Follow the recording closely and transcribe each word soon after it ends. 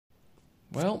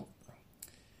Well,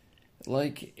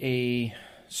 like a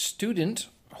student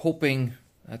hoping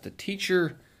that the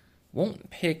teacher won't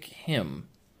pick him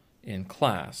in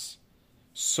class,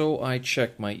 so I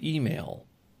check my email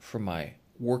for my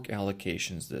work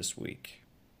allocations this week.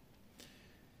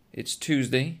 It's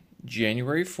Tuesday,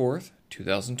 January 4th,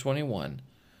 2021.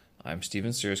 I'm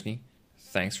Steven Sersky.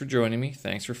 Thanks for joining me.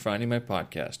 Thanks for finding my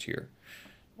podcast here.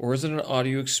 Or is it an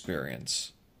audio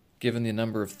experience? Given the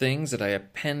number of things that I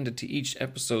appended to each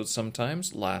episode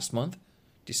sometimes, last month,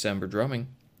 December drumming,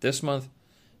 this month,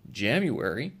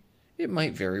 January, it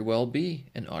might very well be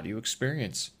an audio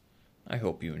experience. I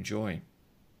hope you enjoy.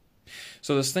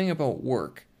 So this thing about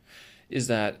work is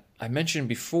that I mentioned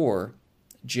before,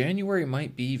 January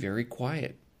might be very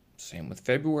quiet. Same with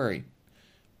February,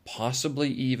 possibly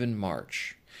even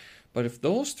March. But if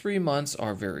those 3 months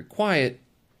are very quiet,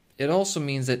 it also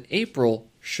means that April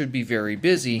should be very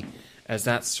busy, as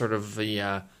that's sort of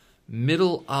the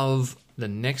middle of the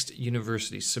next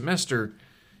university semester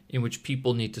in which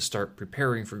people need to start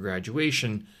preparing for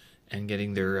graduation and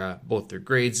getting their both their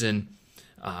grades in,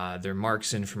 their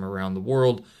marks in from around the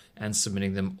world, and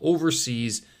submitting them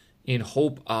overseas in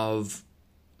hope of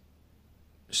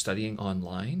studying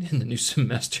online in the new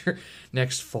semester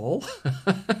next fall.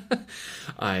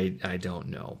 I don't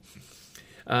know.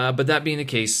 But that being the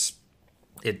case,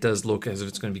 it does look as if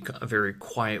it's going to be a very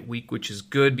quiet week, which is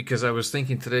good because I was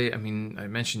thinking today, I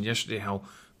mentioned yesterday how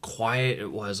quiet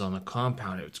it was on the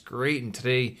compound. It's great. And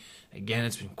today, again,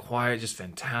 it's been quiet, just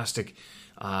fantastic.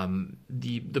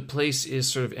 The place is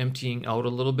sort of emptying out a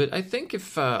little bit. I think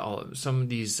if some of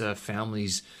these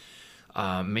families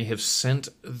may have sent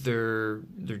their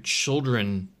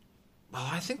children,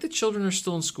 I think the children are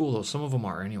still in school, though. Some of them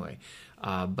are anyway.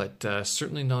 But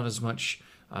certainly not as much.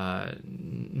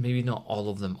 Maybe not all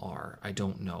of them are. I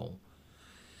don't know.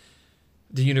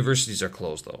 The universities are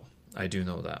closed, though. I do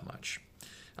know that much.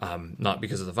 Not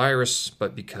because of the virus,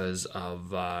 but because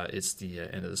of it's the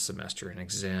end of the semester, and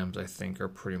exams, I think, are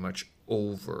pretty much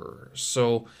over.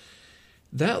 So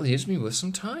that leaves me with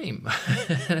some time.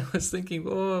 I was thinking,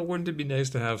 wouldn't it be nice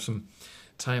to have some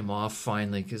time off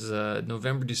finally? Because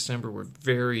November, December were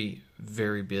very,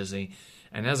 very busy.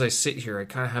 And as I sit here, I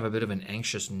kind of have a bit of an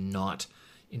anxious knot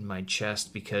in my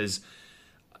chest because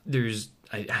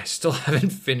I still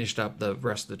haven't finished up the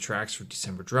rest of the tracks for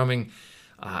December drumming.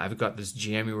 I've got this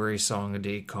January Song a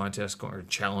Day contest or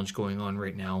challenge going on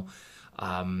right now.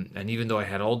 And even though I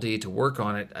had all day to work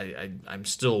on it, I'm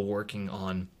still working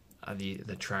on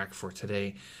the track for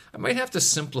today. I might have to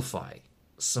simplify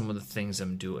some of the things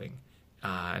I'm doing.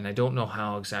 And I don't know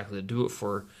how exactly to do it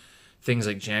for things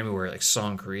like January, like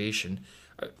song creation.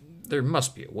 There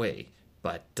must be a way,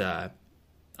 but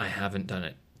I haven't done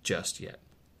it just yet.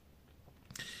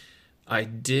 I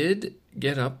did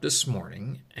get up this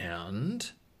morning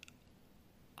and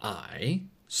I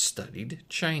studied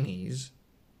Chinese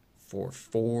for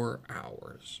 4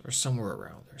 hours or somewhere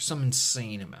around there, some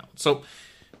insane amount. So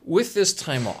with this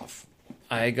time off,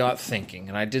 I got thinking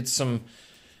and I did some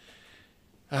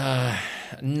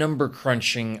number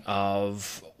crunching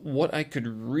of what I could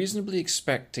reasonably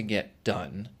expect to get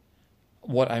done,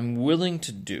 what I'm willing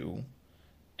to do,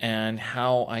 and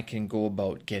how I can go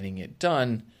about getting it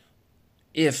done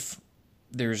if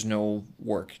there's no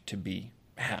work to be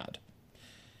had.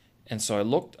 And so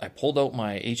I pulled out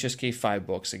my HSK 5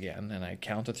 books again, and I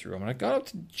counted through them, and I got up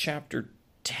to chapter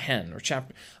 10,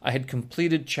 I had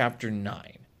completed chapter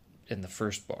 9 in the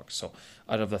first book. So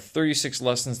out of the 36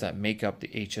 lessons that make up the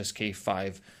HSK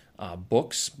 5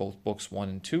 books, both books 1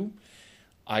 and 2,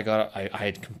 I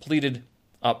had completed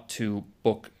up to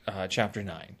book chapter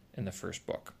 9 in the first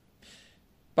book.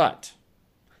 But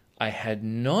I had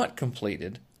not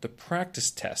completed the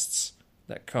practice tests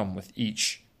that come with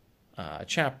each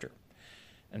chapter.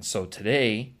 And so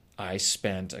today I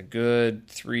spent a good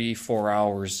 3-4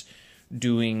 hours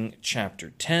doing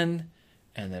chapter 10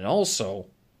 and then also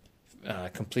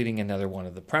completing another one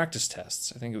of the practice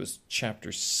tests. I think it was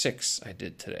chapter 6 I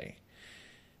did today.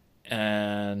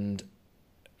 And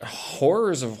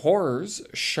horrors of horrors,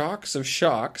 shocks of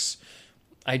shocks.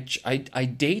 I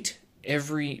date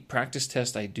every practice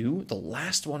test I do. The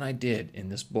last one I did in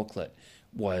this booklet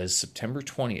was September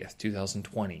 20th,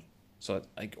 2020. So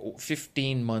like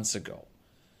 15 months ago.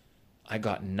 I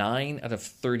got 9 out of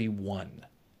 31.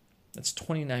 That's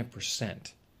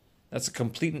 29%. That's a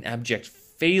complete and abject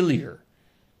failure.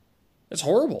 That's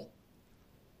horrible.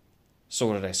 So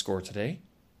what did I score today?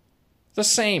 The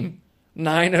same.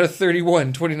 9 out of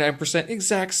 31, 29%,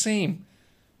 exact same.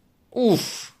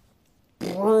 Oof.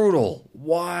 Brutal.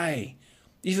 Why?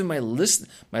 Even my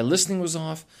listening was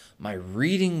off, my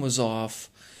reading was off,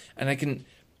 and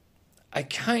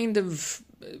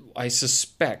I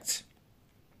suspect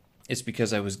it's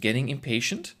because I was getting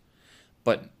impatient,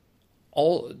 but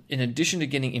in addition to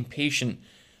getting impatient,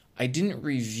 I didn't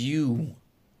review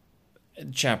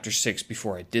chapter 6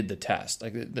 before I did the test.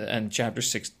 And chapter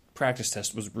 6 practice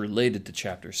test was related to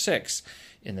chapter 6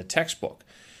 in the textbook.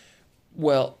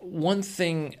 Well, one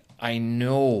thing I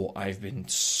know I've been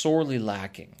sorely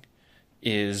lacking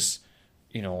is,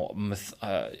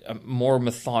 a more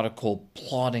methodical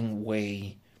plotting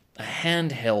way, a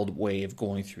handheld way of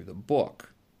going through the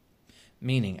book.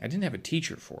 Meaning, I didn't have a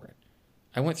teacher for it.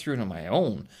 I went through it on my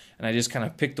own, and I just kind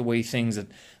of picked away things that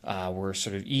were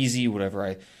sort of easy, whatever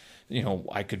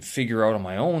I could figure out on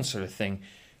my own, sort of thing,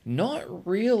 not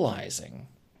realizing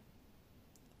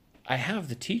I have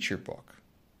the teacher book.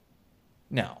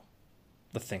 Now,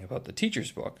 the thing about the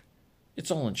teacher's book,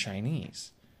 it's all in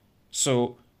Chinese.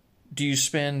 So, do you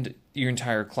spend your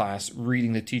entire class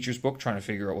reading the teacher's book, trying to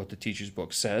figure out what the teacher's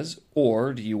book says,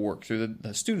 or do you work through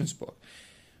the student's book?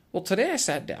 Well, today I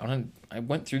sat down and I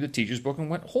went through the teacher's book and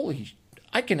went, holy,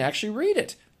 I can actually read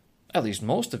it. At least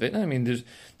most of it. I mean, there's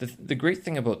the great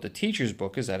thing about the teacher's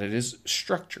book is that it is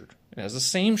structured. It has the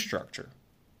same structure.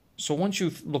 So once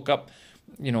you look up,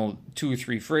 2 or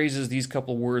 3 phrases, these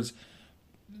couple words,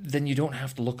 then you don't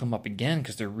have to look them up again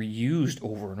because they're reused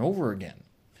over and over again.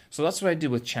 So that's what I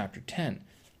did with chapter 10.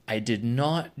 I did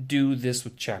not do this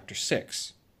with chapter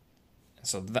 6. And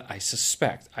so I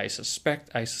suspect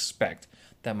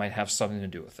that might have something to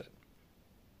do with it.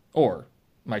 Or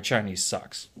my Chinese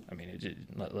sucks. I mean,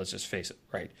 let's just face it,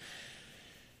 right?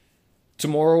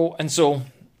 Tomorrow, and so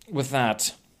with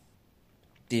that,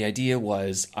 the idea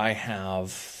was I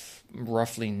have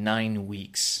roughly 9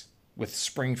 weeks with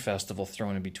Spring Festival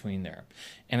thrown in between there.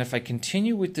 And if I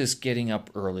continue with this getting up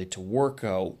early to work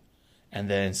out and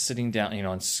then sitting down,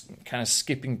 and kind of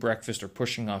skipping breakfast or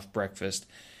pushing off breakfast,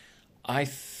 I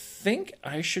think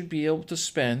I should be able to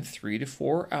spend 3 to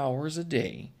 4 hours a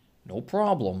day, no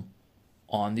problem,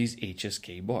 on these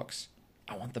HSK books.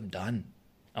 I want them done.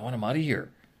 I want them out of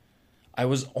here. I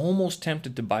was almost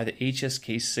tempted to buy the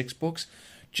HSK 6 books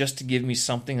just to give me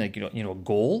something like, a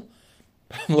goal.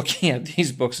 I'm looking at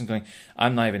these books and going,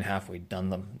 I'm not even halfway done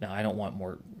them. Now, I don't want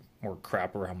more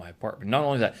crap around my apartment. Not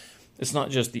only that, it's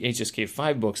not just the HSK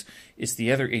 5 books, it's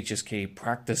the other HSK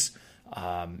practice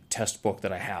test book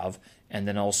that I have, and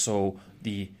then also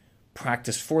the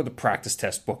practice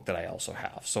test book that I also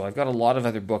have. So I've got a lot of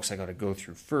other books I got to go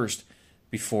through first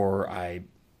before I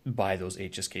buy those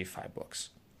HSK 5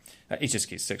 books,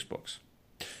 HSK 6 books.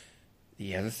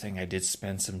 The other thing I did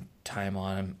spend some time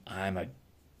on, I'm a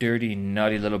dirty,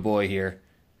 naughty little boy here.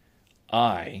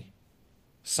 I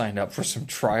signed up for some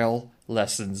trial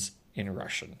lessons in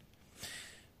Russian.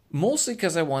 Mostly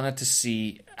because I wanted to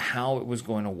see how it was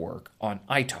going to work on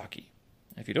italki.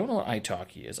 If you don't know what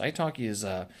italki is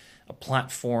a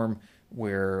platform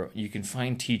where you can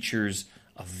find teachers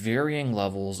of varying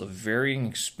levels, of varying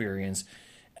experience,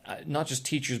 not just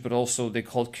teachers, but also they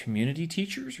called community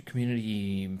teachers or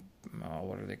community,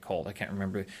 what are they called? I can't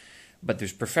remember. But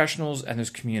there's professionals and there's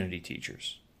community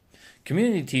teachers.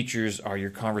 Community teachers are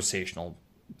your conversational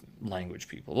language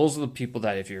people. Those are the people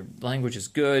that if your language is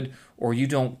good or you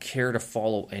don't care to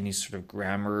follow any sort of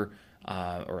grammar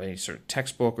or any sort of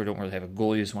textbook or don't really have a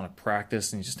goal, you just want to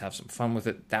practice and you just have some fun with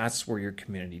it, that's where your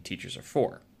community teachers are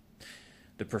for.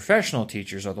 The professional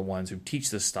teachers are the ones who teach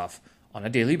this stuff on a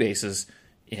daily basis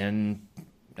in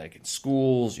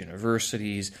schools,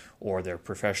 universities, or they're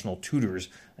professional tutors.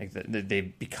 They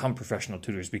become professional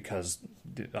tutors because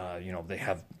they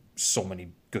have so many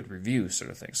good reviews, sort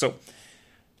of thing. So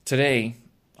today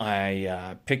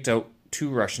I picked out 2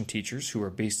 Russian teachers who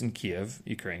are based in Kiev,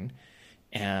 Ukraine,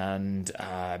 and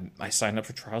I signed up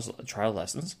for trial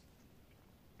lessons.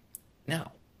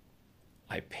 Now,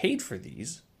 I paid for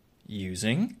these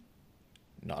using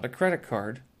not a credit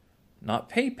card, not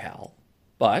PayPal,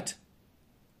 but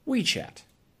WeChat.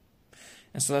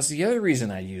 And so that's the other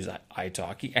reason I use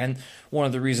italki, and one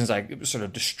of the reasons I sort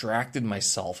of distracted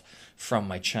myself from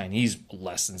my Chinese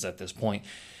lessons at this point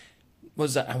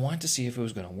was that I wanted to see if it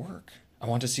was going to work. I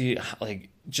wanted to see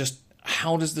just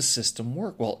how does the system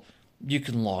work? Well, you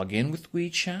can log in with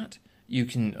WeChat. You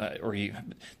can,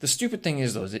 the stupid thing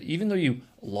is though, is that even though you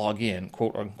log in,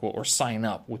 quote unquote, or sign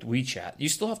up with WeChat, you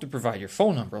still have to provide your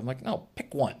phone number. I'm like, no,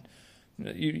 pick one.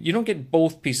 You don't get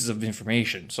both pieces of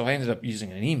information. So I ended up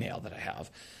using an email that I have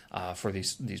for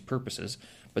these purposes,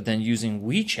 but then using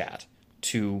WeChat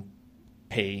to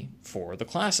pay for the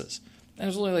classes. And it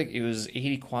was only it was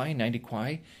 80 kwai, 90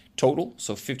 kwai total.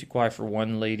 So 50 kwai for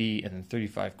one lady and then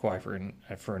 35 kwai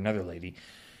for another lady.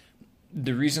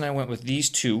 The reason I went with these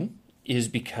 2 is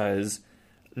because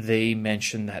they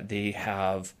mentioned that they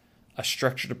have a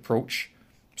structured approach,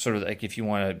 sort of like if you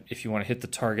want to hit the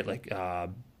target like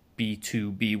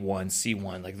B2, B1,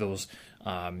 C1, like those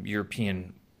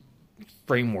European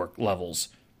framework levels.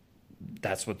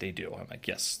 That's what they do. I'm like,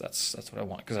 yes, that's what I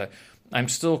want, because I'm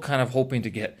still kind of hoping to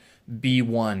get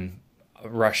B1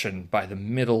 Russian by the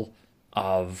middle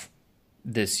of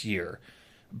this year.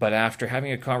 But after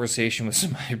having a conversation with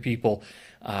some other people,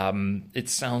 it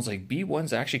sounds like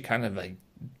B1's actually kind of like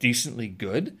decently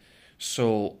good.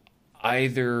 So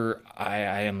either I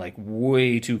am like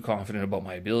way too confident about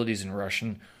my abilities in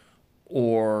Russian,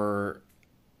 or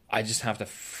I just have to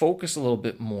focus a little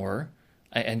bit more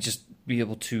and just be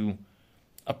able to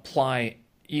apply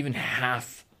even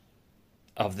half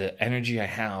of the energy I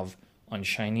have on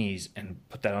Chinese and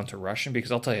put that onto Russian.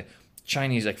 Because I'll tell you,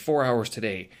 Chinese, like 4 hours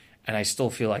today, and I still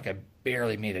feel like I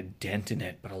barely made a dent in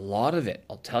it. But a lot of it,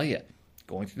 I'll tell you,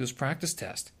 going through this practice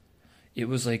test, it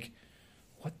was like,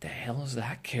 what the hell is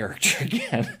that character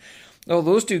again? Oh,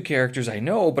 those two characters I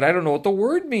know, but I don't know what the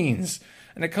word means.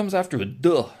 And it comes after a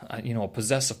duh, a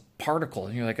possessive particle.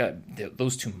 And you're like,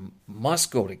 those two must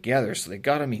go together, so they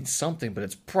got to mean something, but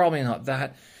it's probably not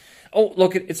that. Oh,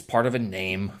 look, it's part of a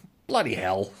name. Bloody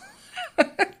hell.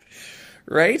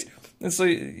 Right? And so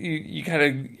you kind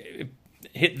of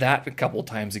hit that a couple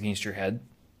times against your head.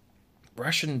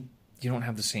 Russian, you don't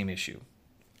have the same issue.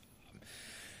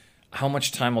 How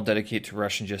much time I'll dedicate to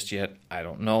Russian just yet, I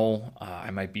don't know.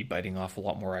 I might be biting off a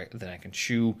lot more than I can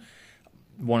chew.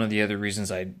 One of the other reasons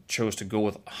I chose to go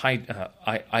with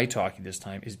italki this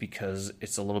time is because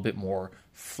it's a little bit more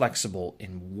flexible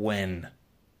in when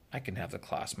I can have the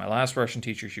class. My last Russian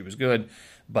teacher, she was good,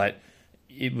 but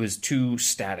it was too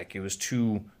static. It was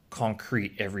too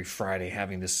concrete every Friday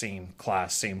having the same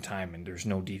class, same time, and there's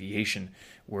no deviation.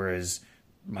 Whereas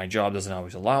my job doesn't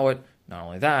always allow it. Not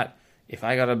only that, if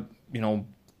I gotta,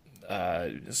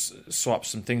 swap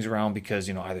some things around because,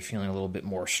 either feeling a little bit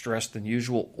more stressed than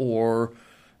usual, or,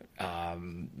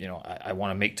 I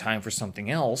want to make time for something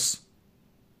else,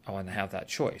 I want to have that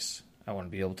choice. I want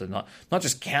to be able to not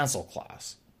just cancel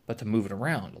class, but to move it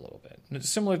around a little bit. And it's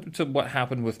similar to what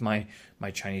happened with my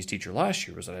Chinese teacher last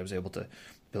year, was that I was able to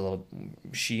build.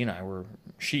 She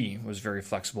was very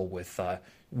flexible with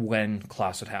when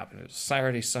class would happen. It was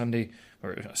Saturday, Sunday,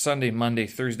 or Sunday, Monday,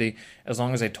 Thursday, as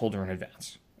long as I told her in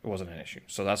advance. It wasn't an issue.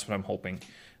 So that's what I'm hoping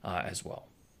as well.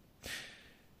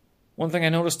 One thing I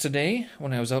noticed today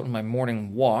when I was out on my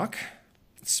morning walk,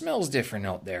 it smells different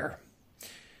out there.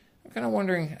 I'm kind of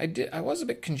wondering, I was a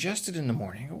bit congested in the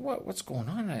morning. What's going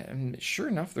on? And sure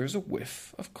enough, there's a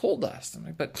whiff of coal dust. I'm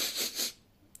like, but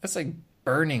that's like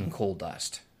burning coal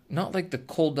dust. Not like the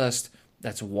coal dust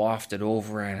that's wafted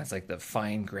over and it's like the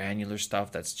fine granular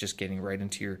stuff that's just getting right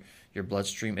into your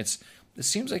bloodstream. It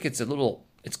seems like it's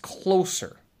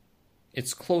closer.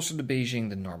 It's closer to Beijing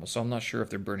than normal. So I'm not sure if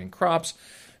they're burning crops.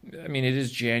 I mean, it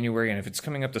is January, and if it's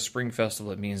coming up to Spring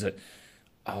Festival, it means that,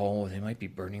 they might be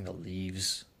burning the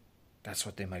leaves. That's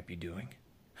what they might be doing.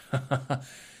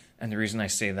 And the reason I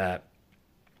say that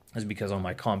is because on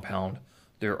my compound,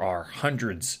 there are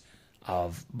hundreds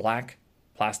of black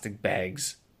plastic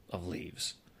bags of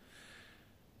leaves.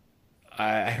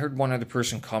 I heard one other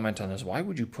person comment on this. Why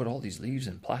would you put all these leaves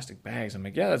in plastic bags? I'm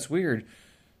like, yeah, that's weird.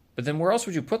 But then where else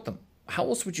would you put them? How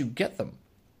else would you get them?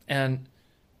 And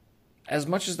as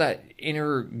much as that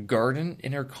inner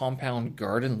compound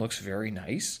garden looks very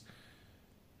nice,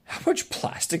 how much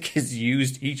plastic is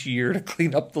used each year to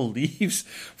clean up the leaves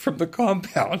from the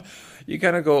compound? You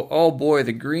kind of go, oh boy,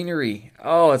 the greenery.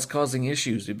 Oh, it's causing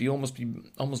issues. It'd be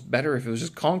almost better if it was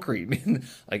just concrete,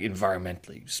 like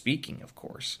environmentally speaking, of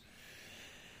course.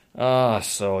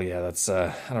 So yeah, that's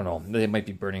I don't know. They might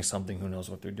be burning something. Who knows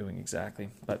what they're doing exactly?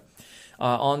 But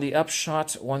on the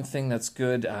upshot, one thing that's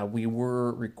good, we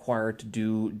were required to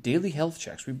do daily health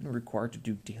checks. We've been required to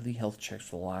do daily health checks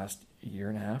for the last year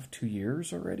and a half, 2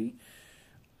 years already,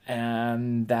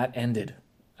 and that ended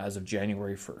as of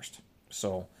January 1st.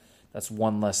 So that's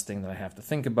one less thing that I have to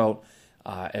think about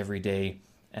every day.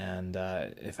 And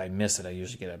if I miss it, I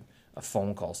usually get a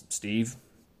phone call. Steve,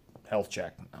 health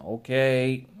check.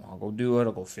 Okay, I'll go do it.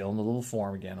 I'll go fill in the little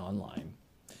form again online.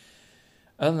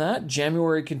 Other than that,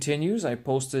 January continues. I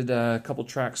posted a couple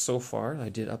tracks so far. I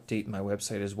did update my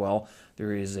website as well.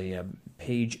 There is a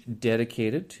page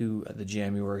dedicated to the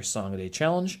January Song a Day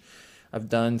Challenge. I've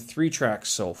done 3 tracks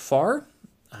so far,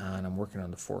 and I'm working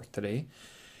on the 4th today.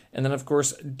 And then, of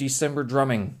course, December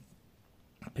drumming.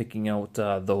 picking out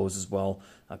those as well,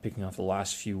 picking off the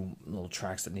last few little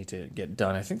tracks that need to get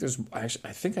done. I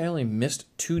think I only missed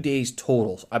 2 days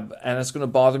total, and it's going to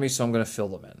bother me, so I'm going to fill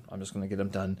them in. I'm just going to get them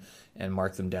done and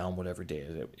mark them down whatever day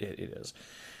it is.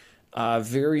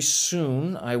 Very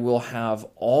soon, I will have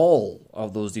all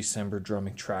of those December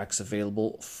drumming tracks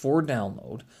available for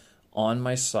download on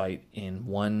my site in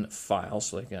one file,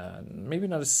 so like maybe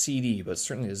not a CD, but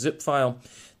certainly a zip file.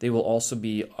 They will also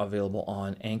be available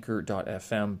on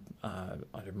Anchor.fm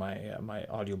under my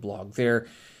audio blog there,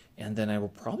 and then I will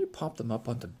probably pop them up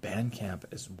onto Bandcamp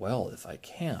as well if I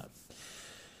can.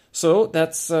 So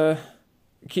that's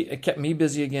it kept me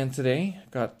busy again today.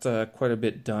 Got quite a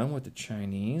bit done with the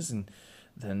Chinese, and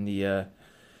then the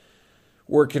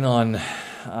working on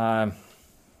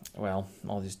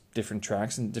all these different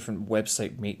tracks and different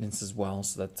website maintenance as well.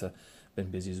 So that's been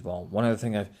busy as well. One other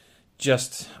thing, I've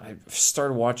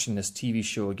started watching this TV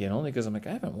show again, only because I'm like,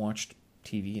 I haven't watched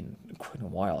TV in quite a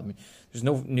while. I mean, there's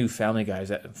no new Family Guy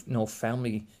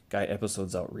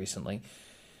episodes out recently,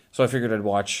 so I figured I'd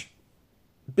watch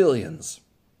Billions.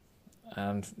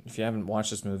 And if you haven't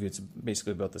watched this movie, it's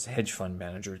basically about this hedge fund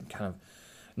manager, kind of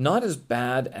not as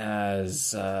bad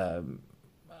as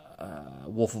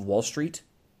Wolf of Wall Street,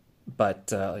 but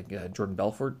Jordan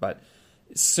Belfort, but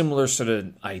similar sort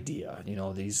of idea. You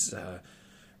know, these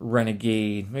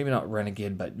renegade, maybe not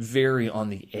renegade, but very on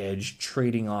the edge,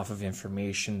 trading off of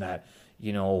information that,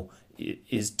 you know,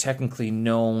 is technically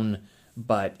known,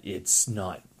 but it's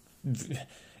not.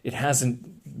 It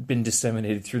hasn't been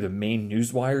disseminated through the main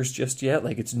news wires just yet.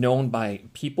 Like, it's known by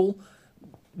people,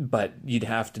 but you'd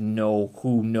have to know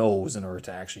who knows in order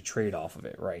to actually trade off of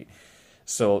it, right?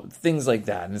 So things like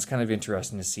that, and it's kind of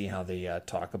interesting to see how they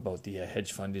talk about the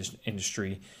hedge fund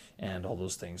industry and all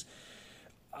those things.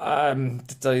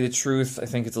 To tell you the truth, I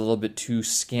think it's a little bit too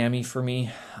scammy for me.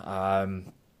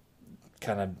 Kind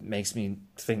of makes me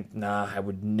think, I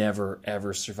would never,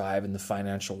 ever survive in the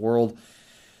financial world.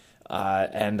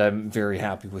 And I'm very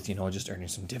happy with, just earning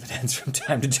some dividends from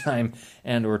time to time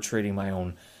and or trading my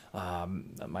own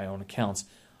accounts.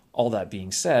 All that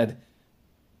being said,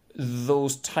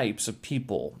 those types of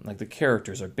people, like the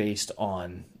characters, are based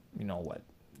on,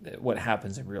 what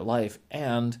happens in real life.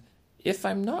 And if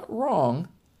I'm not wrong,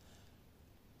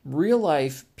 real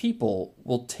life people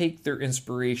will take their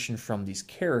inspiration from these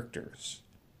characters.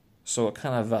 So it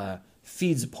kind of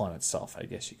feeds upon itself, I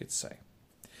guess you could say.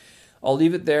 I'll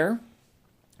leave it there.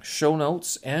 Show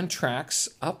notes and tracks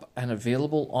up and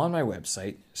available on my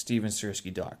website,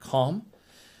 stevensersky.com.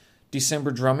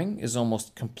 December drumming is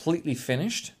almost completely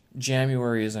finished.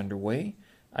 January is underway.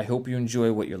 I hope you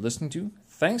enjoy what you're listening to.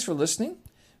 Thanks for listening.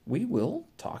 We will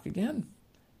talk again.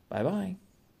 Bye-bye.